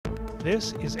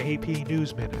This is AP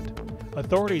News Minute.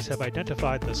 Authorities have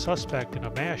identified the suspect in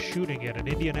a mass shooting at an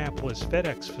Indianapolis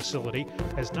FedEx facility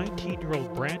as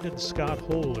 19-year-old Brandon Scott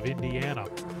Hole of Indiana.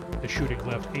 The shooting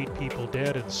left 8 people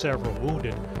dead and several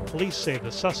wounded. Police say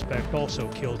the suspect also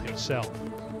killed himself.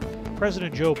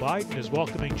 President Joe Biden is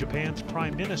welcoming Japan's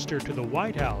Prime Minister to the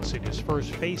White House in his first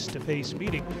face-to-face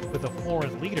meeting with a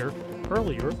foreign leader.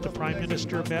 Earlier, the Prime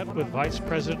Minister met with Vice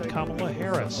President Kamala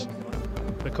Harris.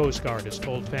 The Coast Guard has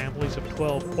told families of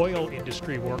 12 oil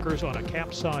industry workers on a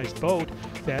capsized boat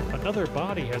that another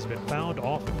body has been found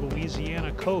off the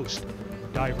Louisiana coast.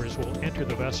 Divers will enter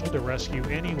the vessel to rescue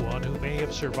anyone who may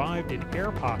have survived in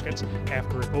air pockets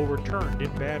after it overturned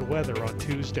in bad weather on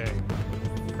Tuesday.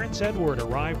 Prince Edward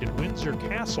arrived at Windsor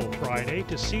Castle Friday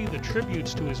to see the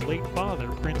tributes to his late father,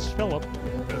 Prince Philip.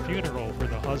 The funeral for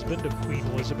the husband of Queen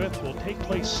Elizabeth will take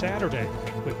place Saturday,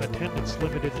 with attendance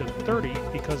limited to 30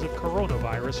 because of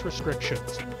coronavirus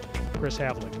restrictions. Chris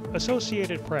Havlick,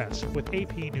 Associated Press, with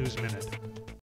AP News Minute.